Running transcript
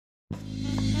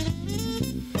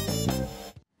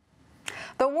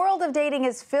The world of dating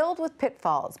is filled with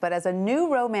pitfalls, but as a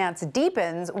new romance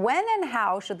deepens, when and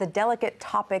how should the delicate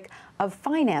topic of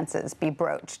finances be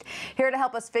broached? Here to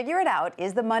help us figure it out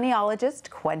is the moneyologist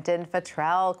Quentin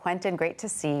Fottrell. Quentin, great to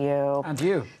see you. And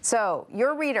you. So,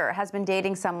 your reader has been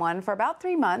dating someone for about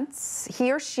 3 months.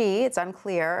 He or she, it's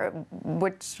unclear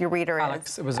which your reader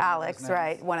Alex, is. it was Alex,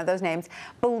 right, one of those names.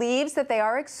 Believes that they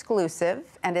are exclusive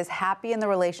and is happy in the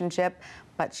relationship,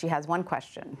 but she has one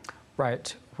question.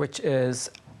 Right, which is,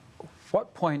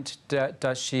 what point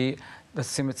does she,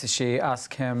 assume it's a she,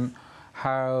 ask him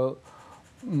how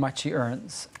much he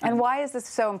earns? And why is this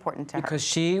so important to her? Because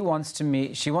she wants to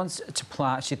meet, she wants to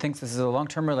plan, she thinks this is a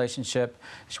long-term relationship,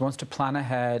 she wants to plan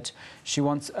ahead, she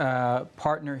wants a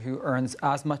partner who earns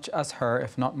as much as her,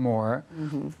 if not more.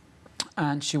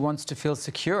 And she wants to feel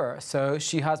secure. So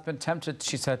she has been tempted,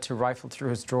 she said, to rifle through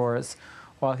his drawers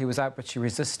while he was out, but she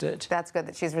resisted. That's good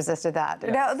that she's resisted that.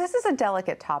 Yes. Now, this is a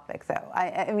delicate topic, though.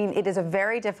 I mean, it is a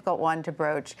very difficult one to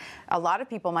broach. A lot of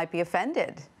people might be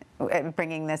offended at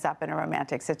bringing this up in a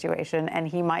romantic situation, and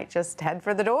he might just head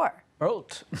for the door.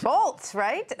 Bolt. Bolt,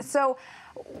 right? So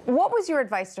what was your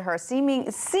advice to her,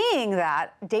 seeing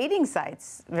that dating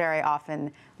sites very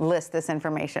often list this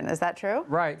information? Is that true?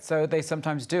 Right, so they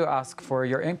sometimes do ask for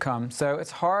your income. So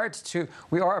it's hard to,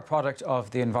 we are a product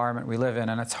of the environment we live in,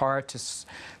 and it's hard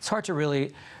to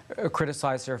really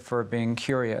criticize her for being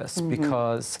curious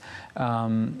because,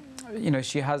 you know,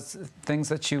 she has things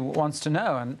that she wants to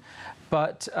know.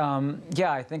 But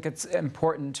yeah, I think it's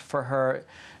important for her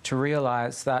to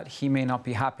realize that he may not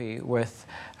be happy with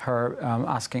her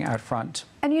asking out front.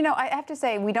 And you know, I have to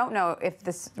say, we don't know if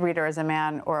this reader is a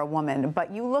man or a woman,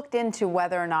 but you looked into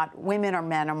whether or not women or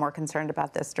men are more concerned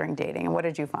about this during dating, and what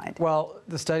did you find? Well,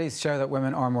 the studies show that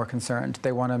women are more concerned.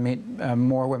 They want to meet,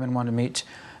 more women want to meet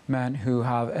men who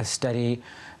have a steady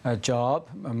job,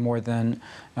 more than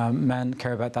men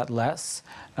care about that less.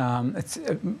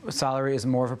 Salary is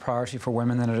more of a priority for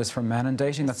women than it is for men in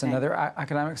dating. That's another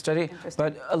academic study.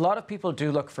 But a lot of people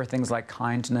do look for things like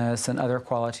kindness and other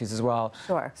qualities as well.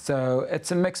 Sure. So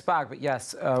it's a mixed bag, but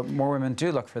yes, more women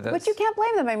do look for this. But you can't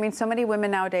blame them. I mean, so many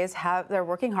women nowadays they're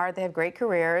working hard, they have great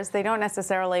careers, they don't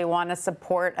necessarily want to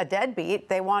support a deadbeat,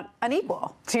 they want an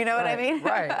equal. Do you know what I mean?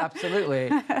 Right,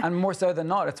 absolutely. And more so than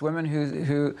not, it's women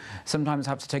who sometimes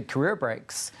have to take career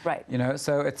breaks. Right. You know,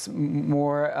 so it's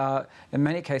more, in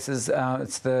many cases,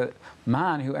 it's the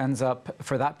man who ends up,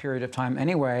 for that period of time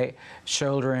anyway,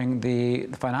 shouldering the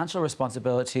financial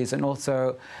responsibilities, and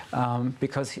also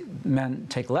because men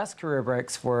take less career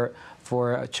breaks for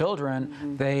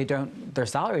children, their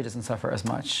salary doesn't suffer as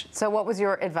much. So what was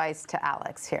your advice to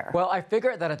Alex here? Well, I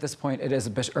figure that at this point it is a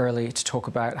bit early to talk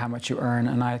about how much you earn,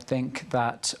 and I think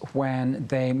that when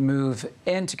they move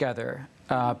in together,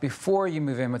 before you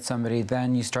move in with somebody,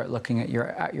 then you start looking at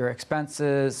your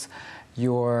expenses,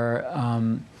 your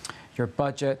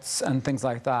budgets and things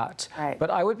like that. Right. But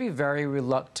I would be very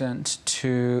reluctant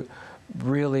to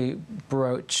really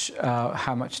broach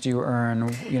how much do you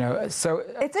earn, you know. So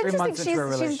it's 3 months interesting. into a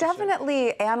relationship. She's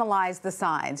definitely analyzed the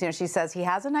signs. You know, she says he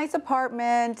has a nice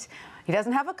apartment. He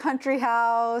doesn't have a country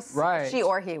house. Right. She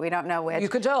or he, we don't know which. You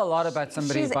could tell a lot about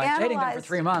somebody by dating them for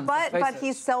 3 months. But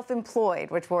he's self-employed,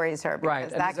 which worries her. Right,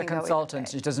 and he's a consultant.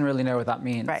 She doesn't really know what that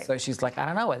means. Right. So she's like, I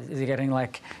don't know, is he getting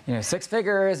like, you know, 6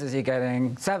 figures? Is he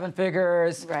getting 7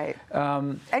 figures? Right.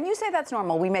 And you say that's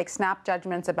normal. We make snap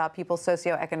judgments about people's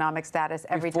socioeconomic status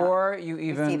every time. Before you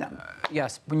even see them.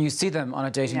 Yes, when you see them on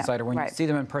a dating site, or when you see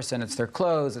them in person, it's their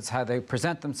clothes, it's how they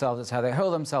present themselves, it's how they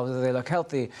hold themselves, whether they look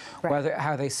healthy, whether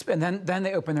how they, and then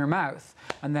they open their mouth,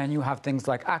 and then you have things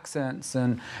like accents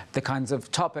and the kinds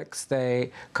of topics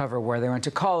they cover, where they went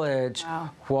to college,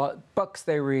 what books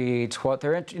they read, what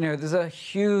they're into. You know, there's a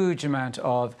huge amount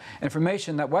of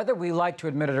information that, whether we like to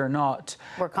admit it or not,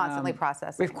 we're constantly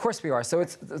processing. Of course we are. So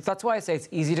that's why I say it's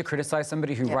easy to criticize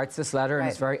somebody who writes this letter and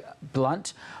is very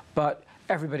blunt, but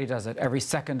everybody does it every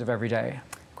second of every day.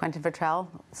 Quentin Fottrell,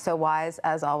 so wise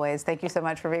as always. Thank you so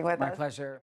much for being with us. My pleasure.